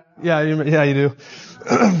 Yeah, you do.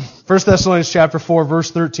 1 Thessalonians chapter 4,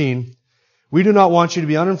 verse 13. We do not want you to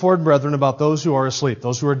be uninformed, brethren, about those who are asleep,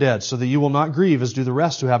 those who are dead, so that you will not grieve as do the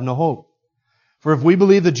rest who have no hope. For if we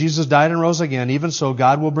believe that Jesus died and rose again, even so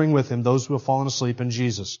God will bring with Him those who have fallen asleep in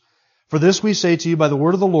Jesus. For this we say to you by the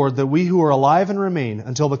word of the Lord, that we who are alive and remain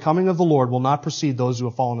until the coming of the Lord will not precede those who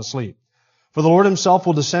have fallen asleep. For the Lord Himself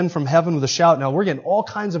will descend from heaven with a shout. Now we're getting all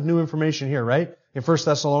kinds of new information here, right? In 1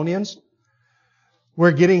 Thessalonians.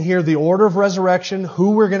 We're getting here the order of resurrection,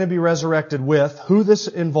 who we're going to be resurrected with, who this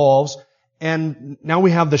involves, and now we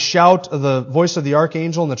have the shout of the voice of the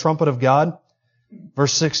archangel and the trumpet of God.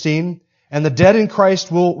 Verse 16. And the dead in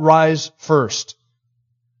Christ will rise first.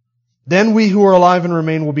 Then we who are alive and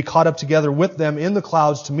remain will be caught up together with them in the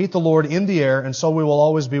clouds to meet the Lord in the air, and so we will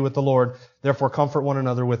always be with the Lord. Therefore comfort one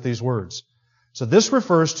another with these words. So this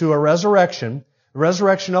refers to a resurrection The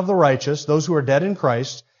resurrection of the righteous, those who are dead in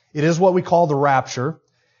Christ, it is what we call the rapture.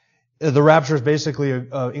 The rapture is basically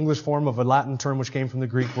an English form of a Latin term which came from the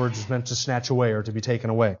Greek word, which is meant to snatch away or to be taken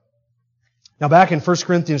away. Now back in 1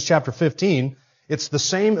 Corinthians chapter 15, it's the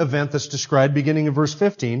same event that's described beginning in verse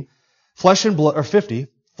 15. Flesh and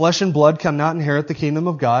blood cannot inherit the kingdom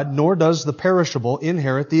of God, nor does the perishable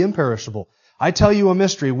inherit the imperishable. I tell you a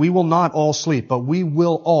mystery, we will not all sleep, but we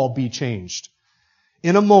will all be changed.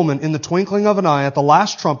 In a moment, in the twinkling of an eye, at the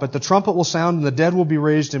last trumpet, the trumpet will sound and the dead will be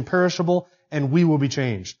raised imperishable, and we will be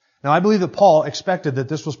changed. Now I believe that Paul expected that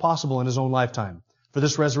this was possible in his own lifetime, for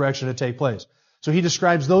this resurrection to take place. So he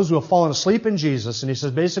describes those who have fallen asleep in Jesus, and he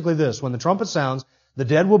says basically this: when the trumpet sounds, the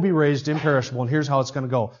dead will be raised imperishable, and here's how it's going to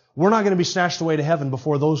go. We're not going to be snatched away to heaven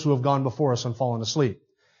before those who have gone before us and fallen asleep.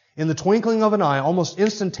 In the twinkling of an eye, almost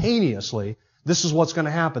instantaneously, this is what's going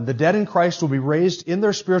to happen. The dead in Christ will be raised in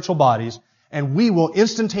their spiritual bodies, and we will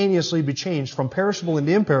instantaneously be changed from perishable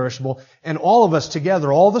into imperishable, and all of us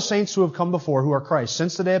together, all the saints who have come before, who are Christ,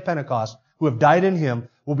 since the day of Pentecost, who have died in Him,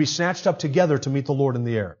 will be snatched up together to meet the Lord in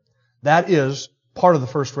the air. That is part of the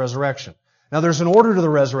first resurrection. Now there's an order to the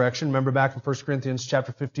resurrection. Remember back in 1 Corinthians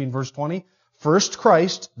chapter 15, verse 20? First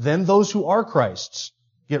Christ, then those who are Christ's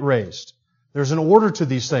get raised. There's an order to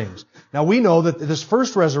these things. Now we know that this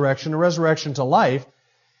first resurrection, the resurrection to life,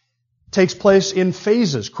 takes place in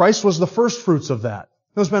phases. Christ was the first fruits of that.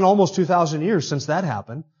 It's been almost 2,000 years since that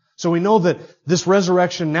happened. So we know that this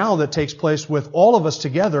resurrection now that takes place with all of us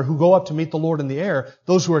together who go up to meet the Lord in the air,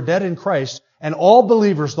 those who are dead in Christ, and all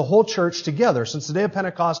believers, the whole church together, since the day of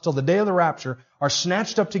Pentecost till the day of the rapture, are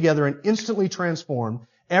snatched up together and instantly transformed.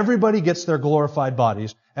 Everybody gets their glorified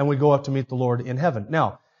bodies, and we go up to meet the Lord in heaven.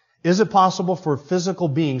 Now, is it possible for physical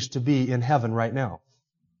beings to be in heaven right now?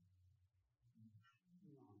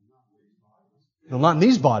 No, not in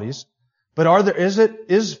these bodies, but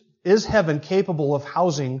is heaven capable of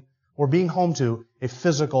housing or being home to a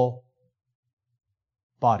physical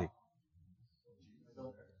body?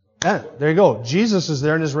 Yeah, there you go. Jesus is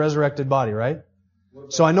there in His resurrected body, right?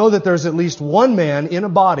 So I know that there's at least one man in a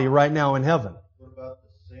body right now in heaven. What about the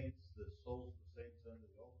saints, the souls of the saints under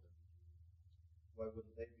the altar? Why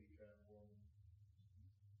wouldn't they be transformed?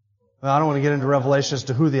 Well, I don't want to get into Revelation as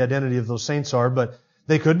to who the identity of those saints are, but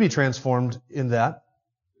they could be transformed in that.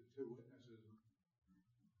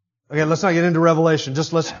 Okay, let's not get into Revelation.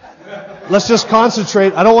 Let's just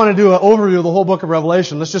concentrate. I don't want to do an overview of the whole book of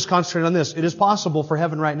Revelation. Let's just concentrate on this. It is possible for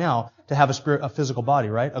heaven right now to have a physical body,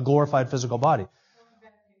 right? A glorified physical body.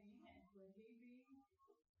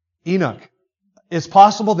 Enoch. It's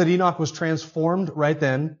possible that Enoch was transformed right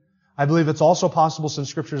then. I believe it's also possible, since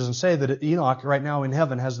Scripture doesn't say, that Enoch right now in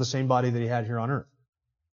heaven has the same body that he had here on earth.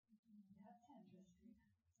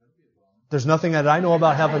 There's nothing that I know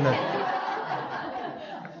about heaven that...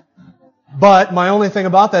 But my only thing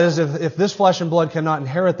about that is if this flesh and blood cannot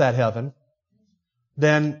inherit that heaven,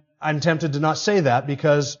 then I'm tempted to not say that,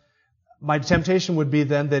 because my temptation would be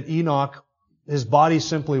then that Enoch, his body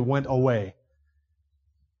simply went away.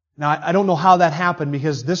 Now, I don't know how that happened,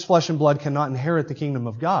 because this flesh and blood cannot inherit the kingdom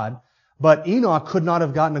of God, but Enoch could not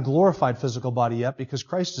have gotten a glorified physical body yet, because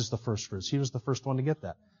Christ is the first fruits. He was the first one to get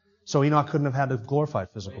that. So Enoch couldn't have had a glorified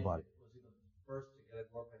physical body.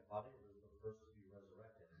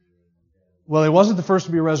 Well, he wasn't the first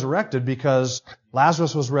to be resurrected, because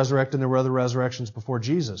Lazarus was resurrected and there were other resurrections before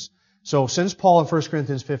Jesus. So since Paul in 1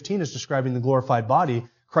 Corinthians 15 is describing the glorified body,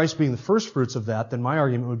 Christ being the first fruits of that, then my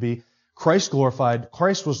argument would be Christ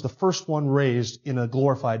was the first one raised in a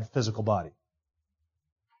glorified physical body.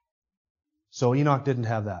 So Enoch didn't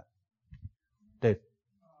have that. Dave. The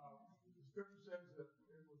Scripture says that it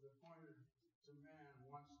was appointed to man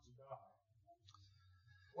once to die.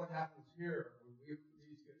 What happens here?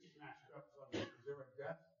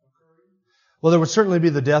 Well, there would certainly be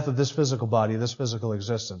the death of this physical body, this physical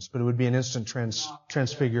existence, but it would be an instant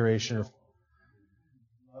transfiguration. Of,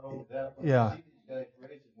 yeah.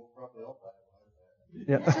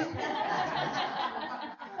 Yeah.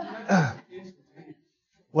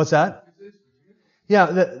 What's that?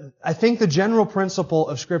 Yeah, I think the general principle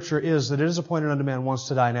of Scripture is that it is appointed unto man once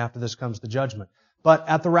to die, and after this comes the judgment. But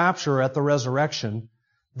at the rapture, at the resurrection,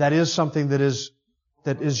 that is something that is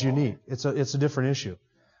unique. It's a different issue.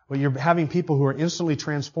 But you're having people who are instantly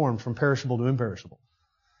transformed from perishable to imperishable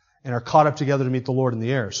and are caught up together to meet the Lord in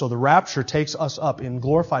the air. So the rapture takes us up in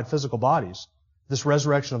glorified physical bodies, this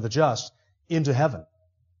resurrection of the just, into heaven,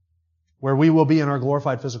 where we will be in our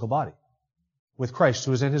glorified physical body with Christ,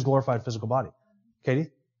 who is in His glorified physical body. Katie?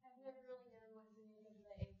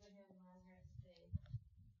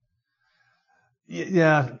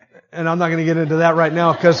 Yeah, and I'm not going to get into that right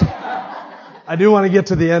now, because I do want to get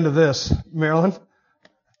to the end of this, Marilyn.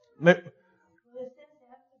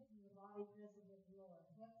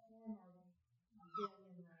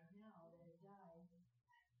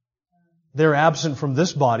 They're absent from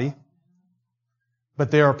this body,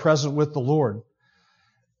 but they are present with the Lord.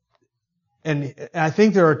 And I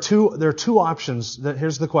think there are two options.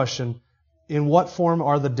 Here's the question. In what form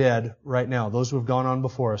are the dead right now? Those who have gone on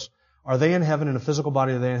before us. Are they in heaven in a physical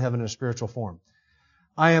body or are they in heaven in a spiritual form?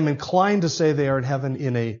 I am inclined to say they are in heaven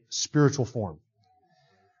in a spiritual form.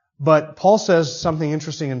 But Paul says something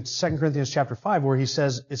interesting in 2 Corinthians chapter 5 where he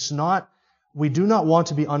says we do not want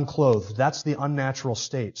to be unclothed. That's the unnatural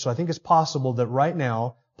state. So I think it's possible that right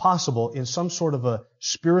now, in some sort of a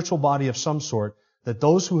spiritual body of some sort, that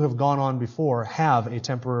those who have gone on before have a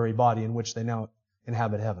temporary body in which they now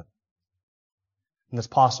inhabit heaven. And it's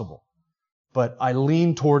possible. But I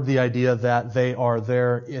lean toward the idea that they are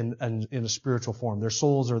there in a spiritual form. Their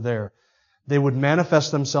souls are there. They would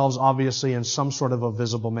manifest themselves, obviously, in some sort of a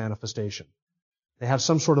visible manifestation. They have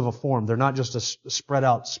some sort of a form. They're not just a spread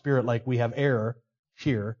out spirit like we have air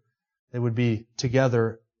here. They would be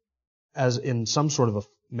together as in some sort of a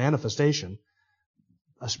manifestation.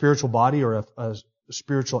 A spiritual body or a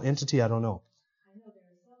spiritual entity, I don't know.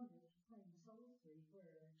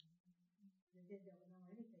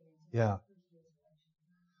 Yeah.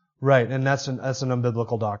 Right, and that's an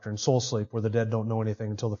unbiblical doctrine, soul sleep, where the dead don't know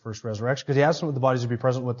anything until the first resurrection. Because he asked them with the bodies to be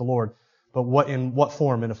present with the Lord. But in what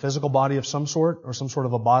form? In a physical body of some sort? Or some sort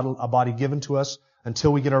of a body given to us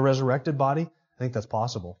until we get our resurrected body? I think that's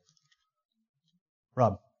possible.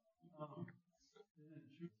 Rob?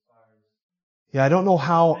 Yeah, I don't know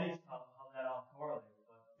how that all correlates.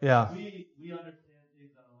 Yeah. We understand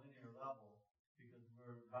things on a linear level because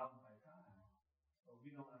we're bound by time. But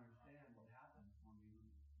we don't understand what happens when we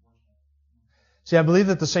worship. See, I believe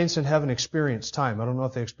that the saints in heaven experience time. I don't know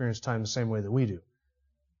if they experience time the same way that we do.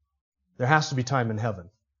 There has to be time in heaven.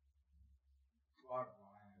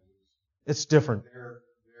 It's different.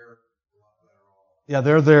 Yeah,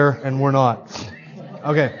 they're there and we're not.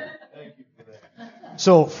 Okay.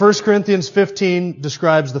 So 1 Corinthians 15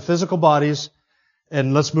 describes the physical bodies,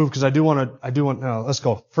 and let's move because let's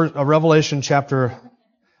go. First, Revelation chapter.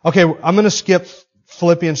 Okay, I'm going to skip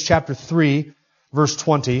Philippians chapter 3, verse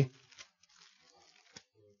 20.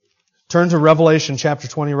 Turn to Revelation chapter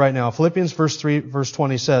 20 right now. Philippians verse 3, verse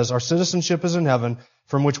 20 says, "Our citizenship is in heaven,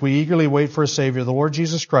 from which we eagerly wait for a Savior, the Lord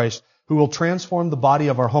Jesus Christ, who will transform the body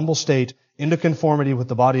of our humble state into conformity with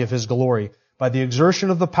the body of His glory, by the exertion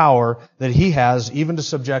of the power that He has, even to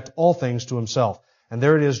subject all things to Himself." And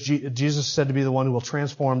there it is, Jesus said to be the one who will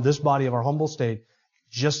transform this body of our humble state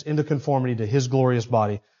just into conformity to His glorious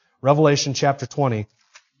body. Revelation chapter 20.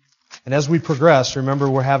 And as we progress, remember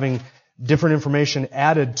we're having different information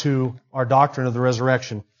added to our doctrine of the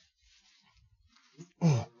resurrection.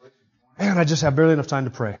 Man, I just have barely enough time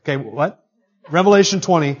to pray. Okay, what? Revelation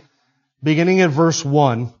 20, beginning at verse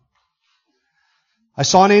 1. "I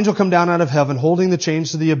saw an angel come down out of heaven, holding the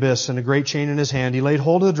chains to the abyss, and a great chain in his hand. He laid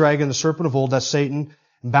hold of the dragon, the serpent of old, that's Satan,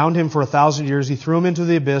 and bound him for 1,000 years. He threw him into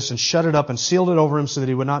the abyss and shut it up and sealed it over him so that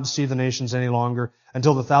he would not deceive the nations any longer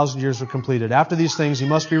until the 1,000 years were completed. After these things, he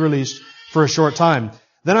must be released for a short time.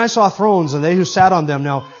 Then I saw thrones, and they who sat on them."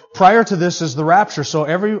 Now, prior to this is the rapture. So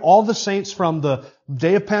all the saints from the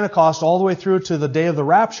day of Pentecost all the way through to the day of the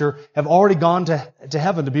rapture have already gone to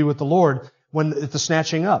heaven to be with the Lord at the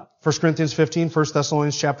snatching up. 1 Corinthians 15, 1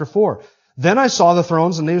 Thessalonians chapter 4. "Then I saw the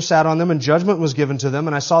thrones, and they who sat on them, and judgment was given to them.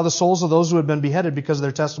 And I saw the souls of those who had been beheaded because of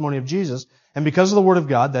their testimony of Jesus, and because of the word of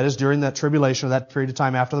God," that is, during that tribulation, or that period of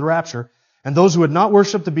time after the rapture, "and those who had not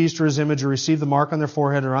worshipped the beast or his image or received the mark on their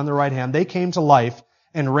forehead or on their right hand, they came to life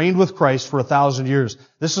and reigned with Christ for 1,000 years.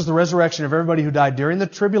 This is the resurrection of everybody who died during the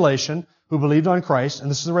tribulation, who believed on Christ,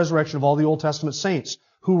 and this is the resurrection of all the Old Testament saints,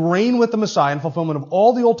 who reign with the Messiah in fulfillment of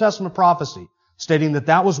all the Old Testament prophecy, stating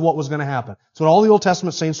that was what was going to happen. It's what all the Old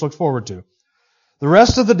Testament saints looked forward to. "The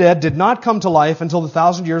rest of the dead did not come to life until the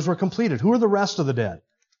 1,000 years were completed." Who are the rest of the dead?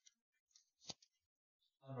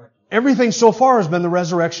 Everything so far has been the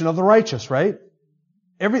resurrection of the righteous, right?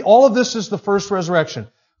 All of this is the first resurrection.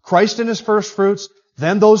 Christ in His first fruits,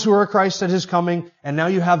 then those who are Christ at His coming, and now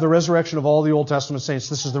you have the resurrection of all the Old Testament saints.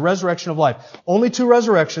 This is the resurrection of life. Only two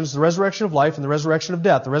resurrections, the resurrection of life and the resurrection of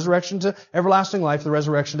death. The resurrection to everlasting life, the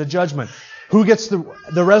resurrection to judgment. Who gets the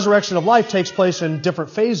resurrection of life takes place in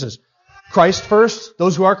different phases. Christ first,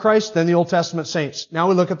 those who are Christ, then the Old Testament saints. Now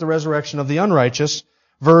we look at the resurrection of the unrighteous.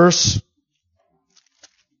 Verse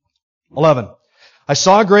 11. I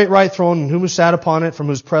saw a great white throne, and whom sat upon it, from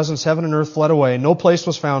whose presence heaven and earth fled away. No place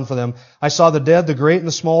was found for them. I saw the dead, the great and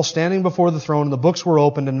the small, standing before the throne, and the books were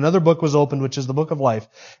opened, and another book was opened, which is the book of life.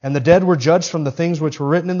 And the dead were judged from the things which were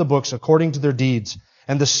written in the books according to their deeds.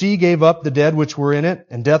 And the sea gave up the dead which were in it,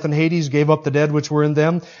 and death and Hades gave up the dead which were in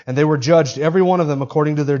them, and they were judged, every one of them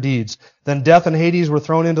according to their deeds. Then death and Hades were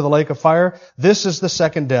thrown into the lake of fire. This is the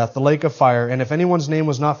second death, the lake of fire. And if anyone's name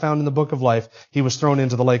was not found in the book of life, he was thrown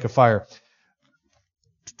into the lake of fire.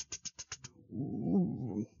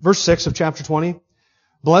 Verse 6 of chapter 20.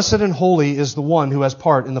 Blessed and holy is the one who has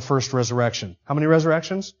part in the first resurrection. How many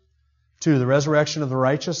resurrections? 2. The resurrection of the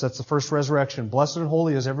righteous, that's the first resurrection. Blessed and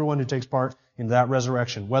holy is everyone who takes part in that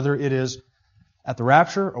resurrection, whether it is at the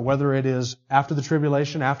rapture or whether it is after the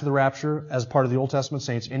tribulation, after the rapture, as part of the Old Testament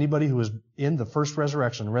saints. Anybody who is in the first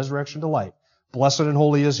resurrection, the resurrection to life, blessed and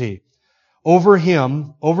holy is he. Over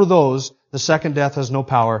him, over those, the second death has no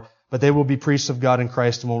power, but they will be priests of God in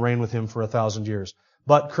Christ and will reign with him for 1,000 years.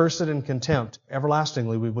 But cursed and contempt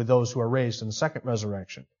everlastingly with those who are raised in the second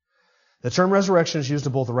resurrection. The term resurrection is used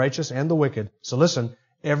of both the righteous and the wicked. So listen,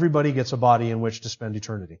 everybody gets a body in which to spend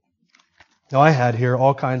eternity. Now I had here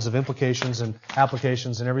all kinds of implications and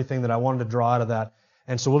applications and everything that I wanted to draw out of that.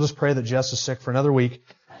 And so we'll just pray that Jess is sick for another week.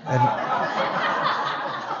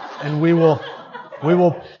 And we will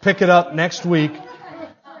pick it up next week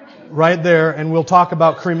right there, and we'll talk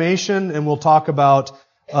about cremation, and we'll talk about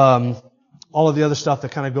all of the other stuff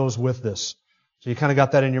that kind of goes with this. So you kind of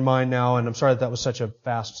got that in your mind now, and I'm sorry that was such a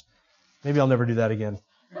fast... Maybe I'll never do that again.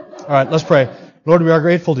 All right, let's pray. Lord, we are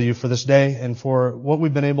grateful to you for this day and for what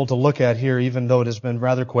we've been able to look at here, even though it has been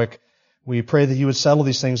rather quick. We pray that you would settle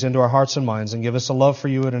these things into our hearts and minds and give us a love for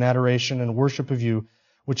you and an adoration and worship of you,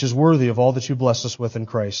 which is worthy of all that you bless us with in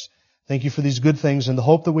Christ. Thank you for these good things and the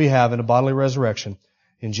hope that we have in a bodily resurrection.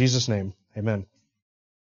 In Jesus' name, amen.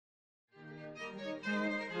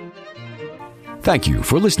 Thank you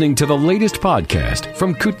for listening to the latest podcast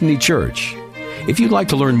from Kootenai Church. If you'd like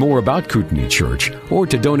to learn more about Kootenai Church or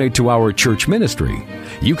to donate to our church ministry,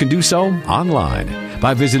 you can do so online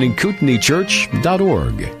by visiting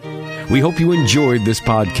kootenaichurch.org. We hope you enjoyed this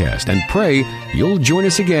podcast and pray you'll join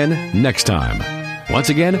us again next time. Once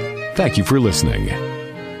again, thank you for listening.